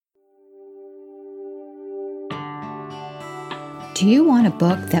Do you want a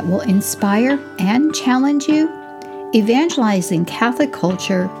book that will inspire and challenge you? Evangelizing Catholic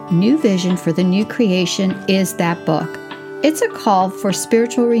Culture, New Vision for the New Creation is that book. It's a call for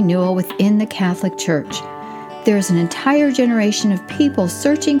spiritual renewal within the Catholic Church. There's an entire generation of people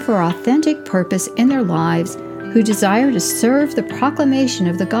searching for authentic purpose in their lives who desire to serve the proclamation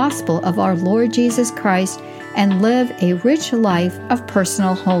of the gospel of our Lord Jesus Christ and live a rich life of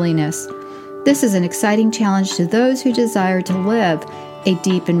personal holiness. This is an exciting challenge to those who desire to live a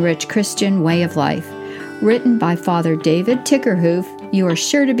deep and rich Christian way of life. Written by Father David Tickerhoof, you are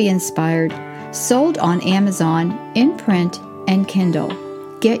sure to be inspired. Sold on Amazon, in print, and Kindle.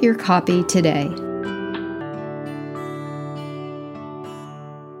 Get your copy today.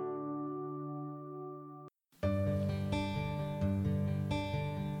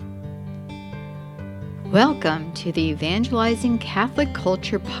 Welcome to the Evangelizing Catholic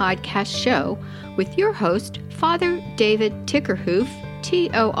Culture podcast show with your host, Father David Tickerhoof,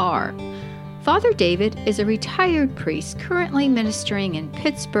 TOR. Father David is a retired priest currently ministering in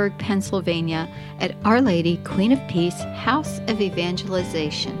Pittsburgh, Pennsylvania at Our Lady Queen of Peace House of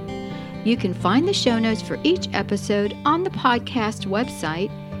Evangelization. You can find the show notes for each episode on the podcast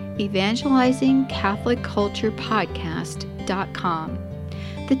website, evangelizingcatholicculturepodcast.com.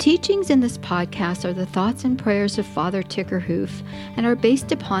 The teachings in this podcast are the thoughts and prayers of Father Tickerhoof and are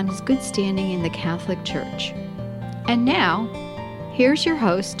based upon his good standing in the Catholic Church. And now, here's your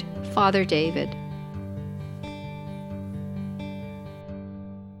host, Father David.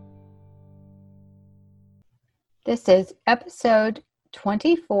 This is episode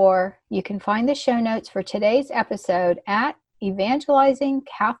 24. You can find the show notes for today's episode at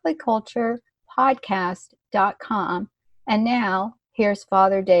evangelizingcatholicculturepodcast.com. And now, here's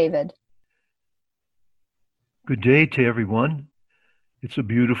Father David. Good day to everyone. It's a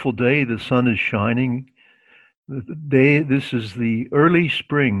beautiful day. The sun is shining. This is the early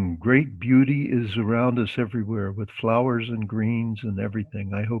spring. Great beauty is around us everywhere with flowers and greens and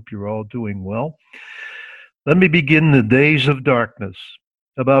everything. I hope you're all doing well. Let me begin the days of darkness.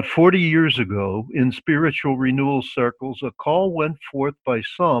 About 40 years ago, in spiritual renewal circles, a call went forth by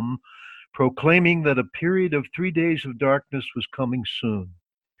some proclaiming that a period of 3 days of darkness was coming soon.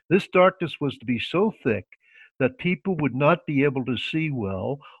 This darkness was to be so thick that people would not be able to see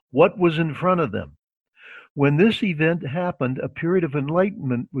well what was in front of them. When this event happened, a period of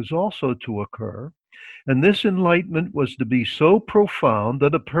enlightenment was also to occur, and this enlightenment was to be so profound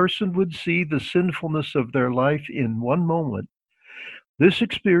that a person would see the sinfulness of their life in one moment. This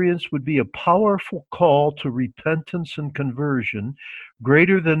experience would be a powerful call to repentance and conversion,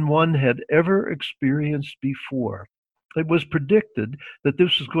 greater than one had ever experienced before. It was predicted that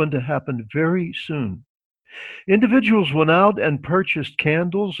this was going to happen very soon. Individuals went out and purchased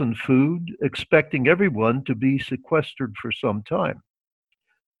candles and food, expecting everyone to be sequestered for some time.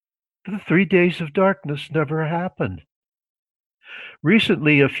 The 3 days of darkness never happened.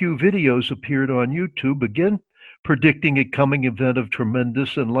 Recently, a few videos appeared on YouTube, again predicting a coming event of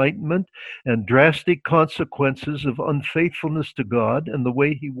tremendous enlightenment and drastic consequences of unfaithfulness to God and the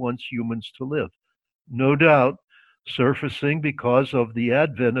way He wants humans to live. No doubt, surfacing because of the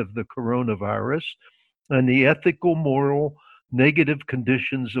advent of the coronavirus and the ethical, moral, negative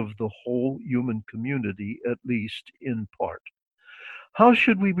conditions of the whole human community, at least in part. How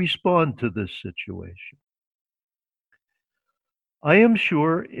should we respond to this situation? I am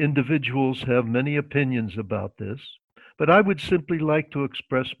sure individuals have many opinions about this, but I would simply like to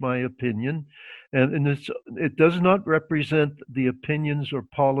express my opinion, and it does not represent the opinions or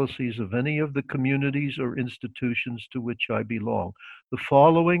policies of any of the communities or institutions to which I belong. The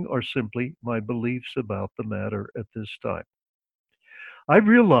following are simply my beliefs about the matter at this time. I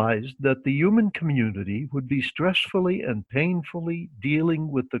realized that the human community would be stressfully and painfully dealing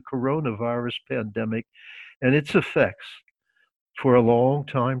with the coronavirus pandemic and its effects for a long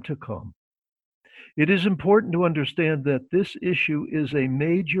time to come. It is important to understand that this issue is a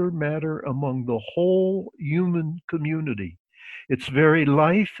major matter among the whole human community. Its very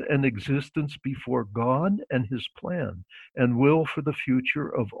life and existence before God and His plan and will for the future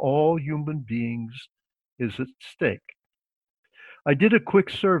of all human beings is at stake. I did a quick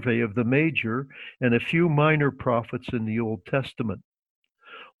survey of the major and a few minor prophets in the Old Testament.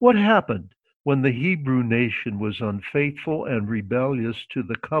 What happened when the Hebrew nation was unfaithful and rebellious to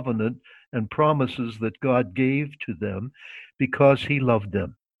the covenant and promises that God gave to them because He loved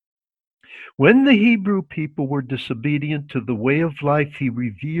them? When the Hebrew people were disobedient to the way of life He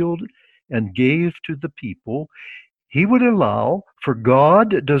revealed and gave to the people, He would allow, for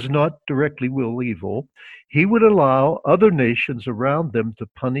God does not directly will evil, He would allow other nations around them to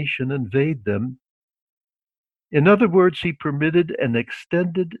punish and invade them In other words, he permitted an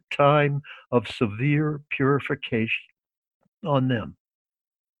extended time of severe purification on them.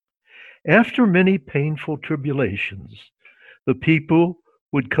 After many painful tribulations, the people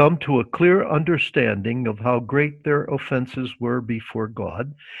would come to a clear understanding of how great their offenses were before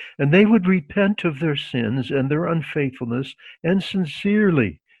God, and they would repent of their sins and their unfaithfulness and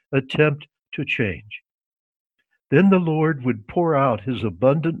sincerely attempt to change. Then the Lord would pour out his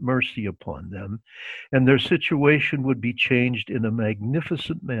abundant mercy upon them, and their situation would be changed in a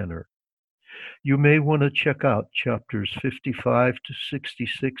magnificent manner. You may want to check out chapters 55 to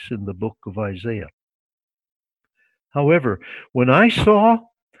 66 in the book of Isaiah. However, when I saw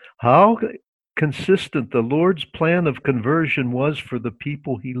how consistent the Lord's plan of conversion was for the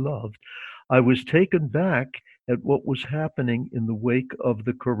people he loved, I was taken back at what was happening in the wake of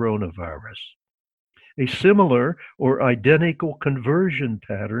the coronavirus. A similar or identical conversion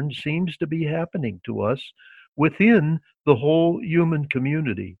pattern seems to be happening to us within the whole human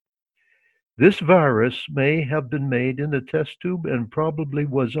community. This virus may have been made in a test tube and probably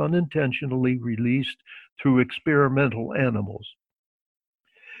was unintentionally released through experimental animals.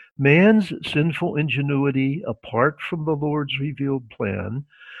 Man's sinful ingenuity, apart from the Lord's revealed plan,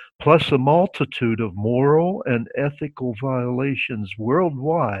 plus a multitude of moral and ethical violations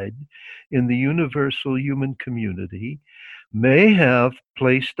worldwide in the universal human community, may have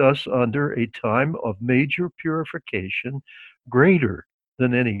placed us under a time of major purification greater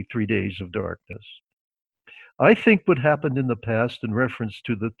than any 3 days of darkness. I think what happened in the past in reference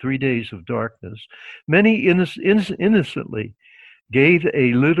to the 3 days of darkness, many innocently gave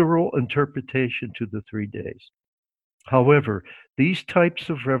a literal interpretation to the 3 days. However, these types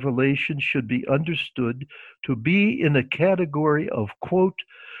of revelation should be understood to be in a category of, quote,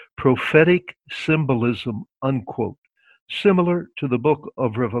 prophetic symbolism, unquote, similar to the book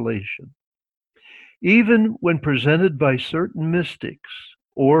of Revelation. Even when presented by certain mystics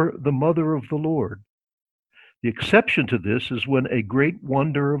or the Mother of the Lord. The exception to this is when a great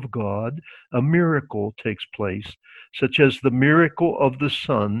wonder of God, a miracle, takes place, such as the miracle of the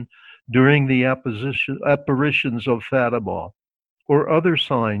sun during the apparitions of Fatima, or other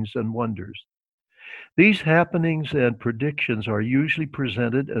signs and wonders. These happenings and predictions are usually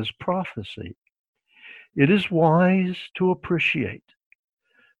presented as prophecy. It is wise to appreciate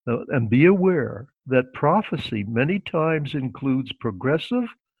and be aware that prophecy many times includes progressive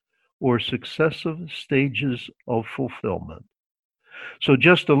or successive stages of fulfillment. So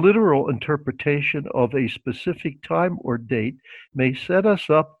just a literal interpretation of a specific time or date may set us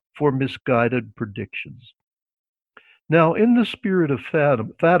up for misguided predictions. Now, in the spirit of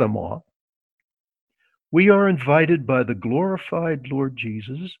Fatima, we are invited by the glorified Lord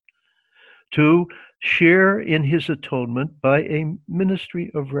Jesus to share in his atonement by a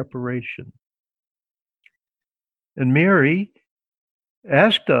ministry of reparation. And Mary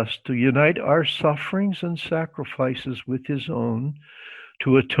asked us to unite our sufferings and sacrifices with his own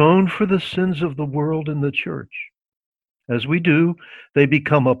to atone for the sins of the world and the church. As we do, they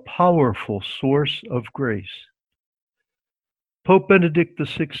become a powerful source of grace. Pope Benedict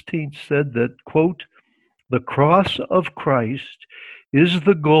XVI said that, quote, the cross of Christ is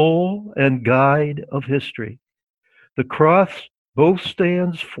the goal and guide of history. The cross both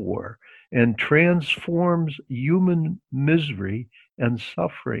stands for and transforms human misery and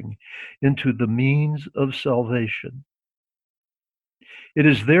suffering into the means of salvation. It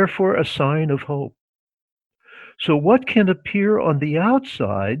is therefore a sign of hope. So what can appear on the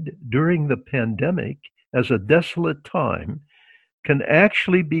outside during the pandemic as a desolate time can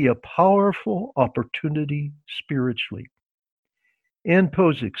actually be a powerful opportunity spiritually. Ann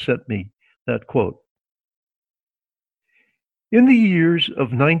Posick sent me that quote. In the years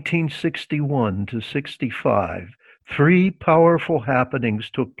of 1961 to 65, 3 powerful happenings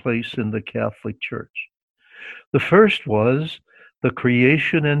took place in the Catholic Church. The first was the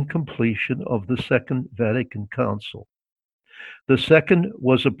creation and completion of the Second Vatican Council. The second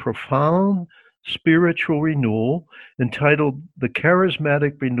was a profound spiritual renewal entitled the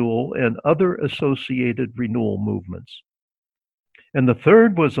Charismatic Renewal and other associated renewal movements. And the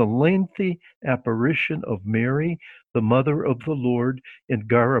third was a lengthy apparition of Mary, the Mother of the Lord, in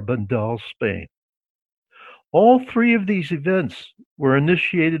Garabandal, Spain. All 3 of these events were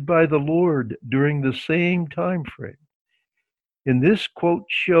initiated by the Lord during the same time frame. In this quote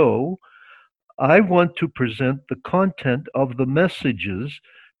show, I want to present the content of the messages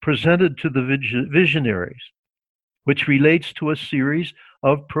presented to the visionaries, which relates to a series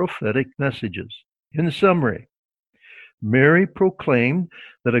of prophetic messages. In summary, Mary proclaimed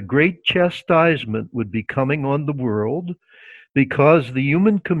that a great chastisement would be coming on the world because the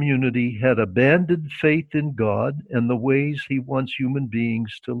human community had abandoned faith in God and the ways he wants human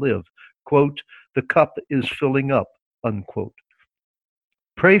beings to live. Quote, the cup is filling up, unquote.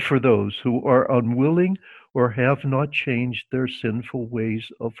 Pray for those who are unwilling or have not changed their sinful ways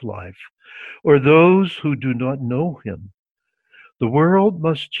of life, or those who do not know him. The world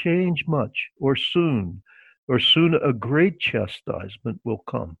must change much, or soon a great chastisement will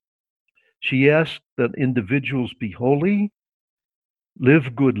come. She asks that individuals be holy,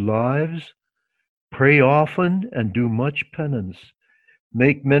 live good lives, pray often and do much penance,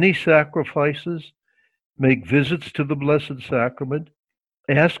 make many sacrifices, make visits to the Blessed Sacrament,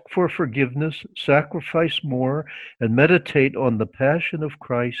 ask for forgiveness, sacrifice more, and meditate on the Passion of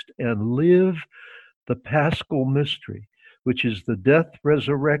Christ and live the Paschal mystery, which is the death,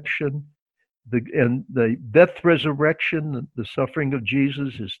 resurrection, the suffering of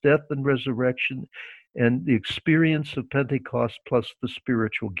Jesus, his death and resurrection, and the experience of Pentecost plus the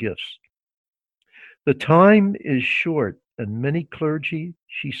spiritual gifts. The time is short, and many clergy,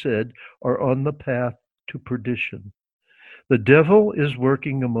 she said, are on the path to perdition. The devil is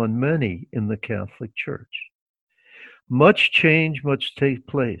working among many in the Catholic Church. Much change must take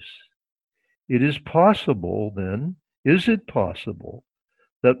place. It is possible, then, is it possible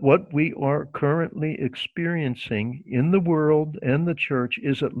that what we are currently experiencing in the world and the Church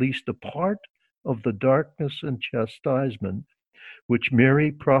is at least a part of the darkness and chastisement which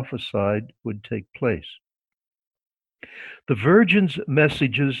Mary prophesied would take place? The Virgin's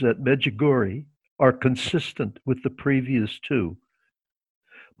messages at Medjugorje are consistent with the previous two.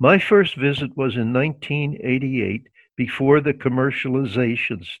 My first visit was in 1988, before the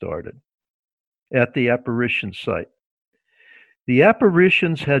commercialization started, at the apparition site. The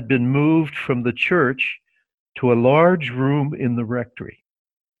apparitions had been moved from the church to a large room in the rectory.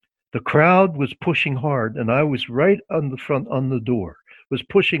 The crowd was pushing hard, and I was right on the front on the door, was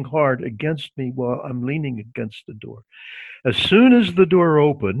pushing hard against me while I'm leaning against the door. As soon as the door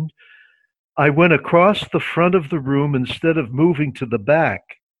opened, I went across the front of the room instead of moving to the back.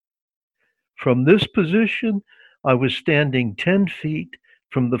 From this position, I was standing 10 feet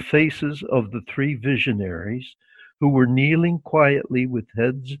from the faces of the three visionaries who were kneeling quietly with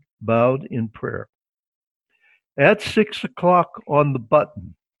heads bowed in prayer. At 6 o'clock on the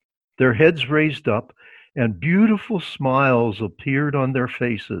button, their heads raised up and beautiful smiles appeared on their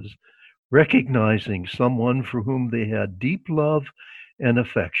faces, recognizing someone for whom they had deep love and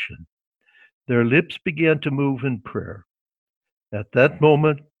affection. Their lips began to move in prayer. At that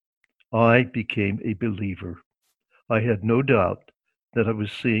moment, I became a believer. I had no doubt that I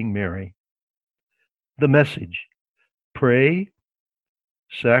was seeing Mary. The message: pray,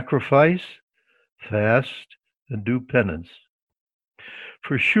 sacrifice, fast, and do penance.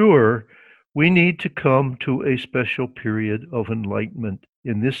 For sure, we need to come to a special period of enlightenment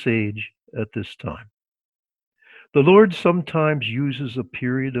in this age at this time. The Lord sometimes uses a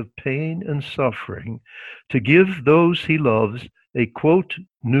period of pain and suffering to give those he loves a, quote,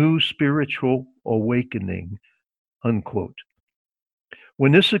 new spiritual awakening, unquote.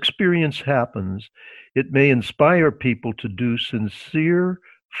 When this experience happens, it may inspire people to do sincere,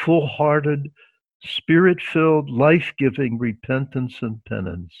 full-hearted, spirit-filled, life-giving repentance and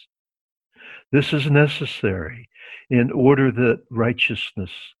penance. This is necessary in order that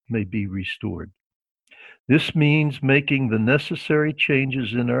righteousness may be restored. This means making the necessary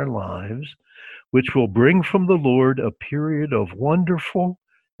changes in our lives, which will bring from the Lord a period of wonderful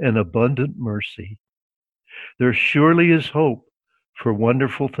and abundant mercy. There surely is hope for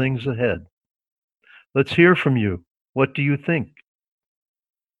wonderful things ahead. Let's hear from you. What do you think?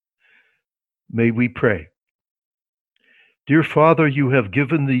 May we pray. Dear Father, you have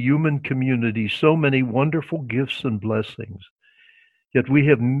given the human community so many wonderful gifts and blessings, yet we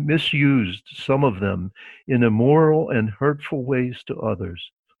have misused some of them in immoral and hurtful ways to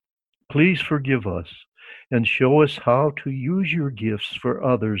others. Please forgive us and show us how to use your gifts for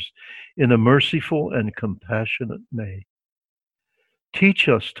others in a merciful and compassionate way. Teach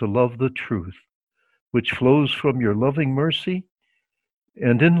us to love the truth, which flows from your loving mercy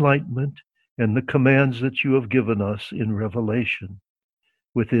and enlightenment and the commands that you have given us in revelation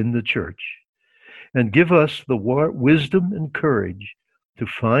within the church. And give us the wisdom and courage to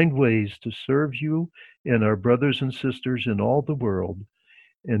find ways to serve you and our brothers and sisters in all the world.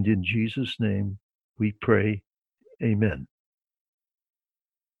 And in Jesus' name we pray. Amen.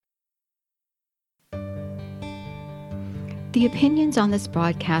 The opinions on this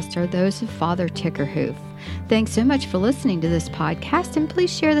broadcast are those of Father Tickerhoof. Thanks so much for listening to this podcast, and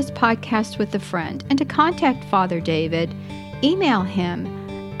please share this podcast with a friend. And to contact Father David, email him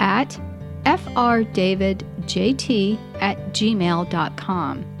at frdavid.com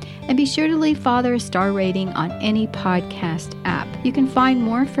davidjt@gmail.com. And be sure to leave Father a star rating on any podcast app. You can find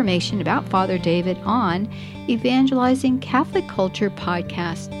more information about Father David on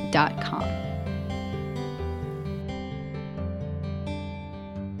evangelizingcatholicculturepodcast.com.